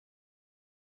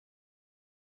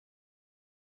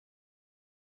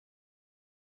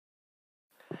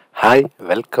Hi,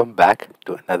 welcome back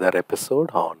to another episode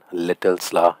on Little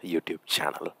Slaw YouTube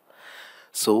channel.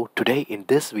 So today in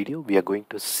this video we are going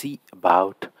to see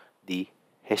about the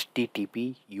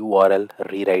HTTP URL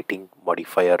rewriting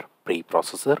modifier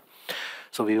preprocessor.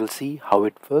 So we will see how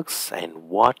it works and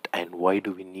what and why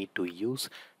do we need to use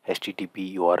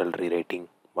HTTP URL rewriting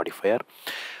modifier.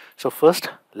 So first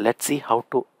let's see how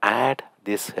to add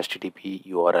this HTTP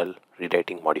URL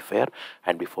rewriting modifier,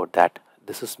 and before that,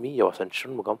 this is me, your son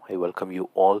Shanmugam. I welcome you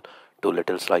all to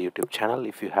Little Sly YouTube channel.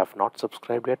 If you have not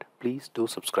subscribed yet, please do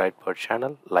subscribe to our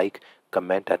channel, like,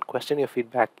 comment and question your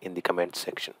feedback in the comment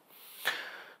section.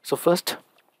 So first,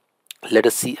 let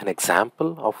us see an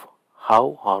example of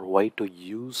how or why to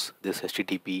use this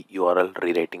HTTP URL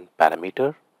rewriting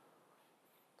parameter.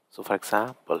 So for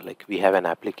example, like we have an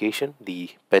application,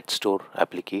 the pet store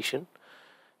application,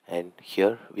 and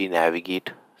here we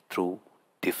navigate through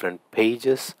different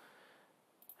pages,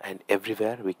 and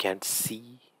everywhere we can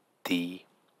see the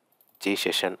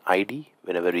JSession ID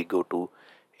whenever we go to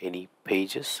any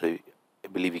pages. So I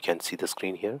believe you can see the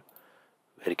screen here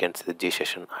where you can see the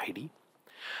JSession ID.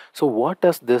 So what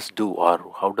does this do,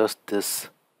 or how does this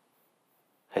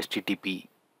HTTP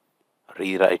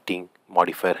rewriting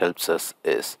modifier helps us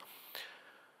is,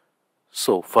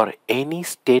 so for any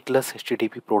stateless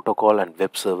HTTP protocol and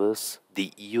web servers,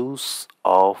 the use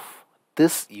of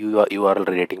this URL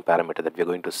rewriting parameter that we're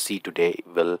going to see today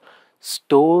will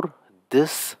store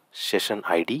this session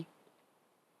ID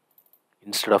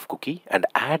instead of cookie and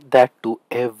add that to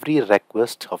every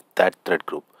request of that thread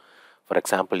group. For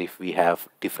example, if we have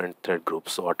different thread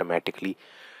groups, so automatically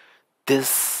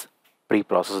this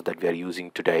preprocessor that we are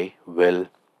using today will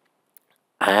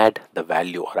add the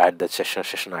value or add the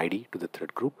session ID to the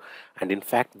thread group, and in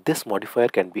fact this modifier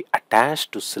can be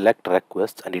attached to select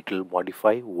requests and it will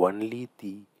modify only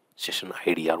the session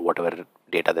ID or whatever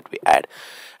data that we add.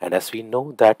 And as we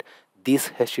know that this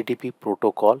HTTP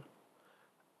protocol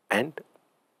and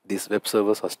these web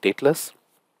servers are stateless,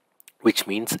 which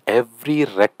means every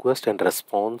request and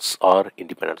response are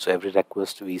independent. So every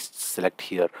request we select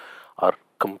here are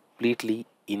completely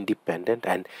independent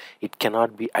and it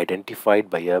cannot be identified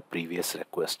by a previous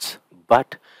requests.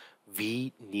 But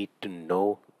we need to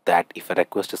know that if a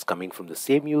request is coming from the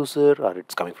same user or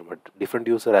it's coming from a different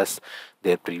user as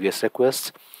their previous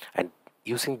requests, and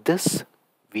using this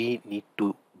we need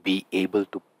to be able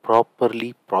to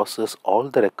properly process all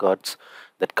the records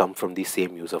that come from the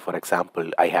same user. For example,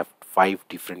 I have 5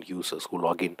 different users who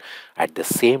log in at the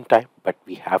same time, but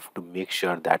we have to make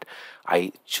sure that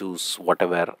I choose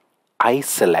whatever I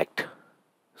select.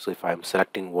 So if I'm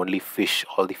selecting only fish,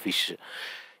 all the fish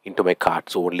into my cart,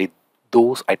 so only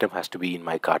those item has to be in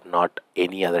my cart, not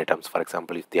any other items. For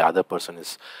example, if the other person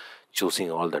is choosing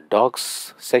all the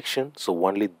dogs section, so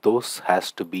only those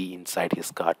has to be inside his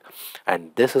cart.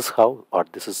 And this is how, or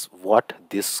this is what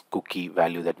this cookie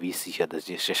value that we see here, the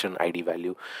session ID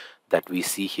value that we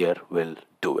see here will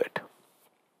do it.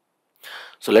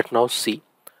 So let's now see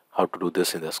how to do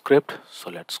this in the script.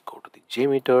 So let's go to the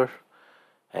JMeter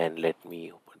and let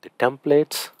me open the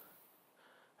templates,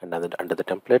 and under the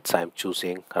templates I'm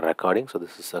choosing a recording. So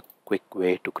this is a quick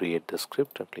way to create the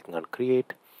script. I'm clicking on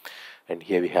create, and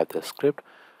here we have the script.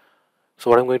 So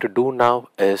what I'm going to do now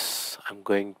is I'm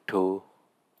going to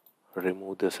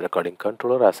remove this recording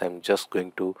controller, as I'm just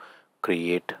going to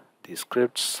create the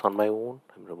scripts on my own.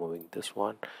 I'm removing this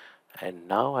one, and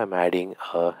now I'm adding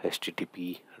a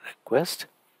HTTP request,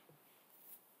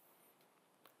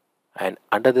 and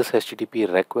under this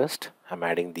HTTP request I'm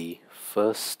adding the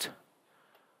first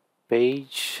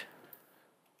page.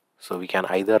 So we can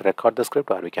either record the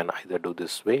script or we can either do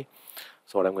this way.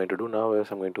 So what I'm going to do now is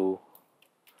I'm going to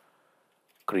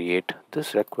create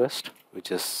this request, which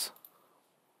is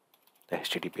the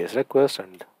HTTPS request,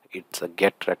 and it's a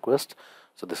GET request.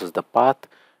 So this is the path,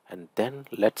 and then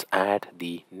let's add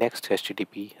the next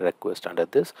HTTP request under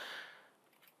this.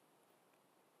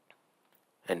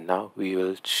 And now we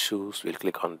will choose, we'll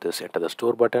click on this enter the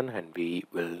store button, and we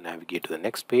will navigate to the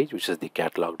next page, which is the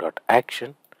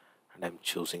catalog.action, and I'm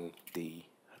choosing the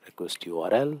request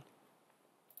URL.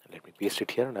 Let me paste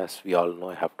it here, and as we all know,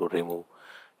 I have to remove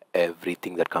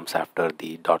everything that comes after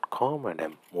the .com, and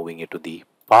I'm moving it to the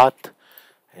path,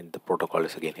 and the protocol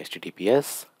is again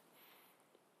HTTPS.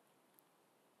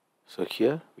 So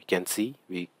here we can see,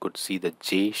 we could see the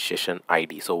J session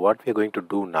ID. So what we are going to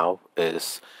do now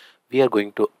is we are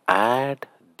going to add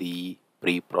the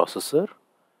preprocessor,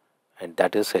 and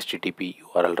that is HTTP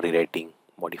URL rewriting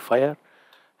modifier.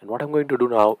 And what I'm going to do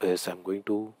now is I'm going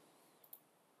to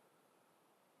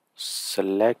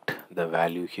select the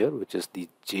value here, which is the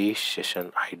J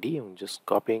session ID. I'm just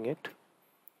copying it,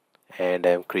 and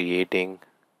I'm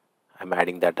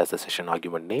adding that as a session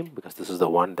argument name, because this is the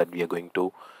one that we are going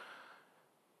to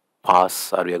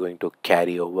pass, or we are going to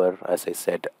carry over, as I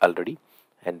said already.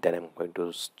 And then I'm going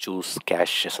to choose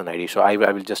cache session ID. So I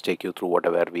will just take you through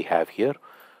whatever we have here,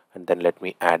 and then let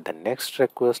me add the next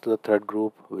request to the thread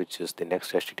group, which is the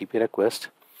next HTTP request,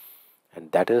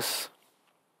 and that is,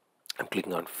 I'm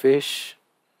clicking on fish,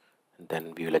 and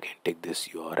then we will again take this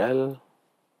URL,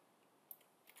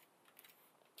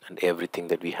 and everything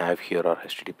that we have here are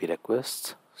HTTP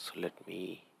requests. So let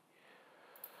me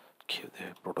give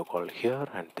the protocol here,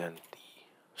 and then the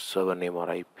server name or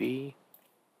IP.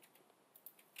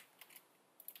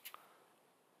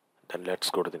 Then let's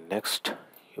go to the next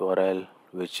URL,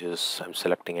 which is, I'm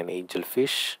selecting an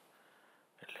angelfish,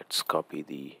 and let's copy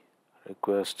the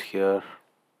request here,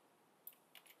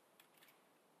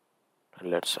 and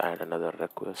let's add another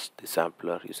request, the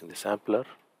sampler, using the sampler.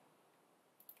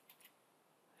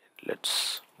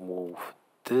 Let's move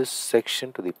this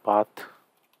section to the path.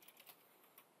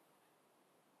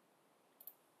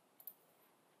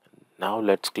 Now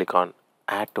let's click on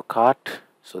add to cart.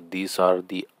 So these are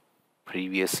the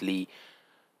previously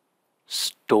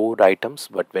stored items,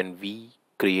 but when we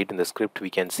create in the script, we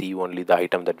can see only the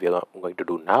item that we are going to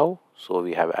do now. So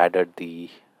we have added the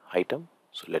item.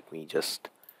 So let me just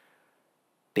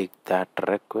take that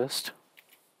request,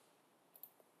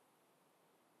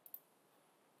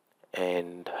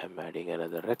 and I'm adding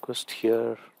another request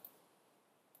here,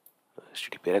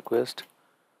 HTTP request.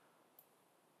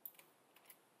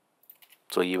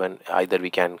 So even either we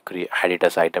can add it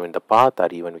as item in the path, or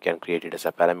even we can create it as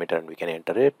a parameter and we can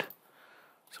enter it.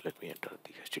 So let me enter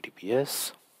the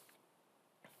HTTPS.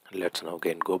 Let's now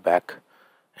again go back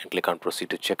and click on proceed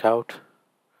to checkout,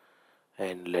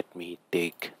 and let me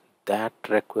take that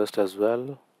request as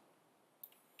well.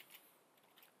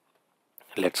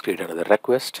 Let's create another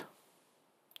request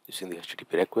using the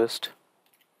HTTP request.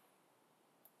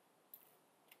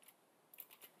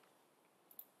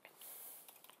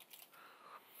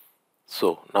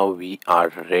 So now we are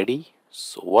ready.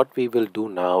 So what we will do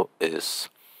now is,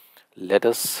 let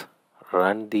us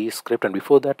run the script, and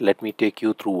before that let me take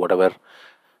you through whatever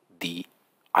the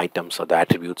items or the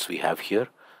attributes we have here.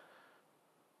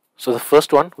 So the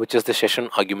first one, which is the session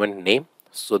argument name.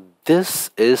 So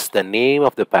this is the name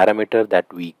of the parameter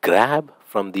that we grab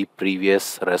from the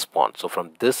previous response. So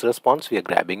from this response we are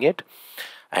grabbing it,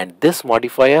 and this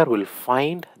modifier will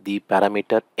find the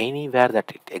parameter anywhere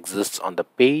that it exists on the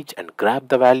page and grab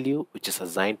the value which is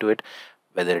assigned to it,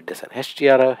 whether it is an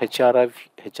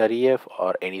href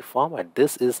or any form, and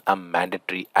this is a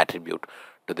mandatory attribute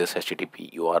to this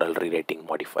HTTP URL rewriting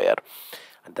modifier.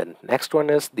 And then next one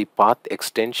is the path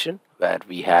extension, where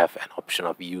we have an option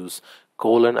of use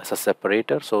colon as a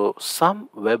separator. So some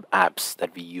web apps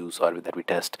that we use or that we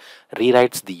test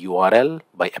rewrites the URL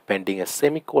by appending a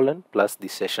semicolon plus the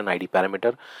session ID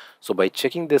parameter. So by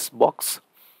checking this box,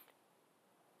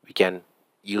 we can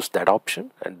use that option,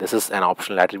 and this is an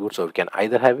optional attribute, so we can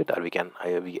either have it or we can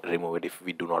remove it if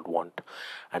we do not want.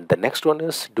 And the next one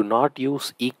is, do not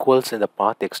use equals in the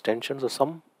path extension. So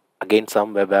some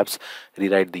web apps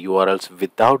rewrite the URLs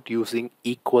without using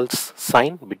equals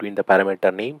sign between the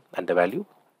parameter name and the value,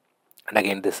 and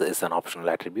again this is an optional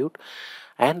attribute.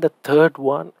 And the third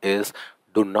one is,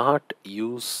 do not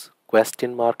use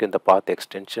question mark in the path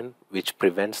extension, which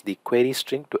prevents the query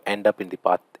string to end up in the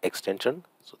path extension.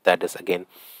 So that is again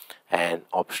an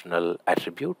optional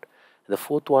attribute. The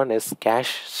fourth one is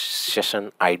cache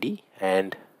session ID,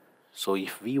 and so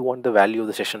if we want the value of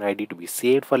the session ID to be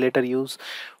saved for later use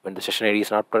when the session ID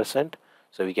is not present,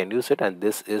 so we can use it, and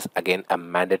this is again a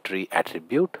mandatory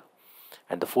attribute.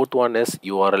 And the fourth one is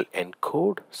URL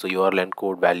encode. So URL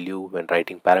encode value when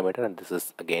writing parameter, and this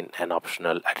is again an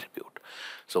optional attribute.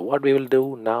 So what we will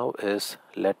do now is,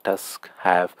 let us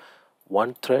have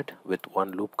one thread with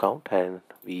one loop count, and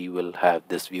we will have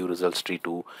this view results tree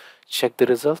to check the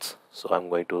results. So I'm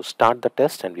going to start the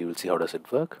test, and we will see how does it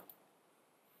work.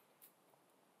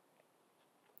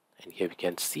 And here we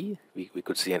can see we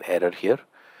could see an error here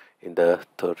in the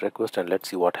third request, and let's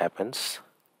see what happens.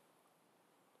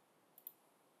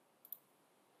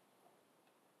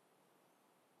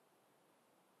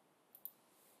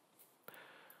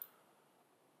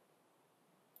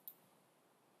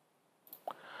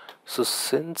 So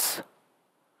since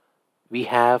we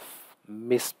have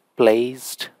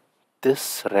misplaced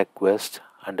this request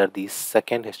under the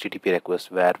second HTTP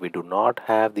request where we do not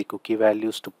have the cookie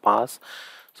values to pass,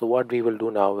 so what we will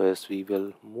do now is we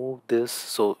will move this.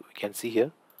 So we can see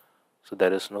here, so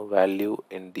there is no value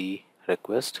in the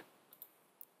request,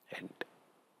 and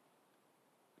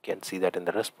can see that in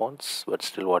the response, but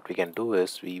still what we can do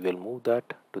is we will move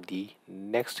that to the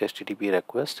next HTTP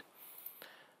request,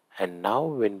 and now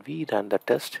when we run the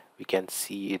test we can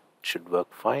see it should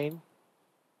work fine.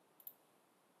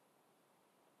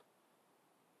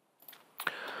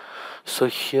 So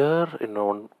here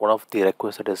one of the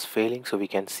requests that is failing, so we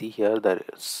can see here there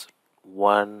is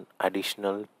one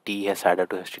additional T has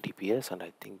added to HTTPS, and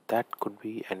I think that could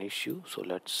be an issue. So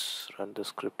let's run the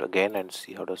script again and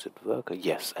see how does it work.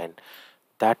 Yes, and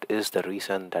that is the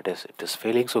reason that it is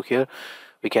failing. So here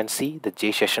we can see the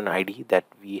J session ID that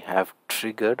we have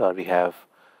triggered, or we have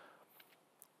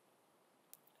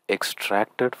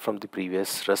extracted from the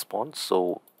previous response.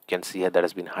 So you can see here that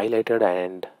has been highlighted,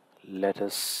 and let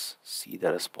us see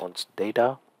the response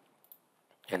data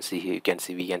and see here. We can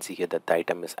see here that the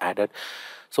item is added.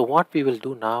 So what we will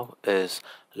do now is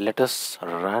let us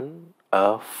run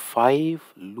a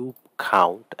 5 loop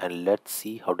count and let's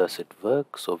see how does it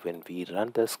work. So when we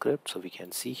run the script, so we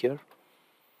can see here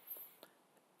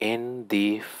in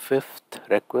the 5th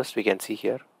request, we can see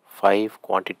here 5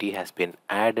 quantity has been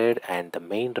added, and the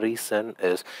main reason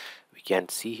is we can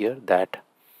see here that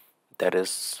there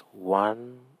is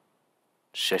one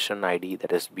session ID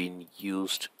that has been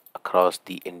used across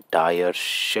the entire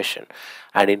session,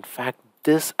 and in fact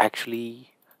this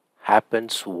actually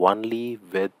happens only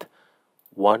with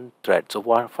one thread. So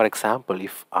for example,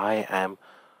 if I am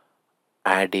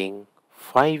adding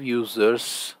 5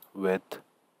 users with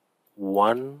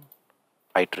one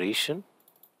iteration,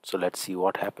 so let's see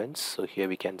what happens. So here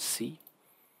we can see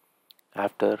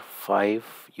after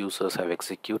 5 users have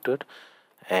executed,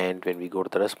 and when we go to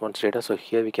the response data, so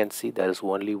here we can see there is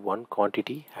only one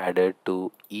quantity added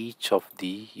to each of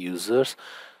the users,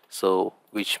 so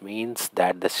which means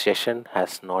that the session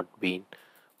has not been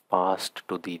passed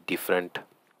to the different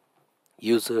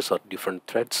users or different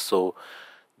threads. So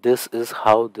this is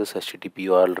how this HTTP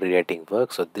URL rewriting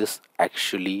works. So this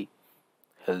actually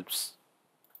helps.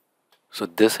 So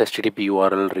this HTTP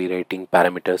URL rewriting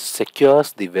parameter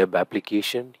secures the web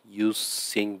application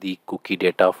using the cookie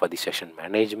data for the session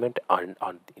management, and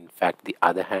on in fact the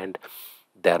other hand,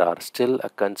 there are still a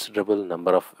considerable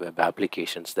number of web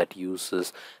applications that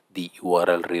uses the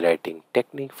URL rewriting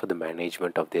technique for the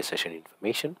management of their session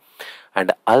information.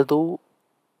 And although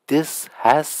this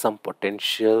has some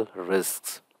potential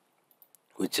risks,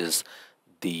 which is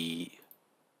the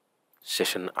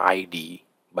session ID,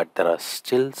 but there are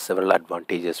still several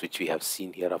advantages which we have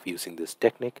seen here of using this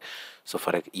technique. So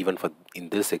even for in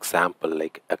this example,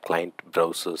 like a client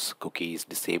browser's cookie is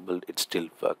disabled, it still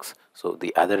works. So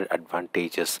the other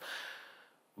advantages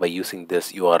by using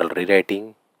this URL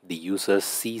rewriting, the users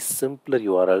see simpler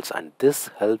URLs, and this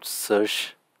helps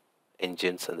search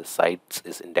engines and the sites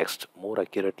is indexed more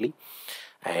accurately.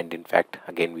 And in fact,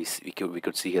 again, we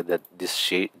could see here that this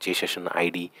JSession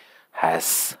ID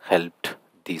has helped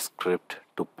the script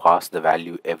to pass the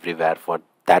value everywhere for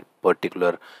that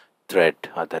particular thread,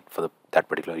 or that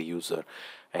particular user.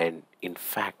 And in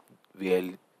fact,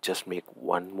 we'll just make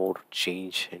one more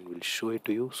change and we'll show it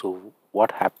to you. So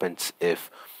what happens if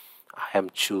I am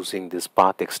choosing this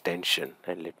path extension,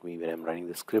 and when I'm running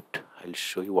the script, I'll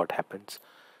show you what happens.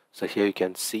 So here you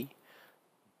can see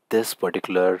this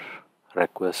particular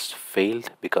request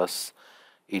failed because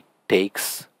it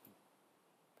takes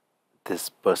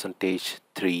this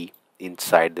 %3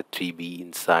 inside the 3b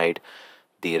inside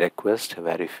the request,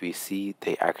 where if we see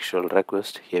the actual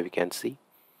request, here we can see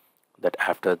that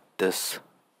after this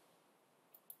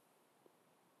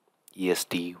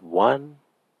EST1,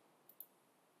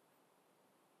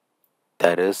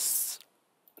 there is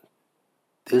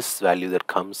this value that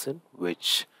comes in,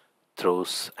 which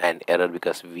throws an error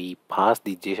because we passed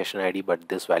the JSession ID, but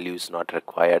this value is not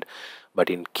required. But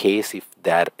in case if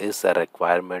there is a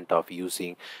requirement of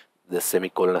using the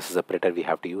semicolon as a separator, we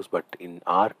have to use, but in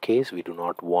our case we do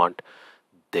not want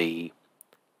the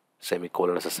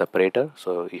semicolon as a separator.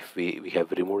 So if we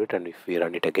have removed it, and if we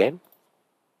run it again,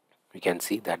 we can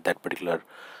see that that particular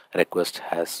request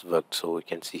has worked. So we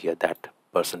can see here that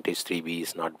 %3b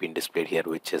is not being displayed here,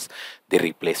 which is the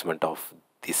replacement of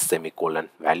this semicolon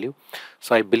value.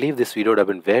 So I believe this video would have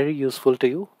been very useful to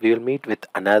you. We will meet with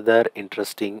another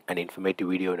interesting and informative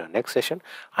video in our next session.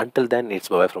 Until then, it's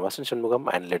bye from Vasan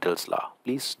Shanmugam and Little's Law.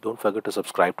 Please don't forget to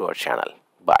subscribe to our channel.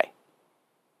 Bye.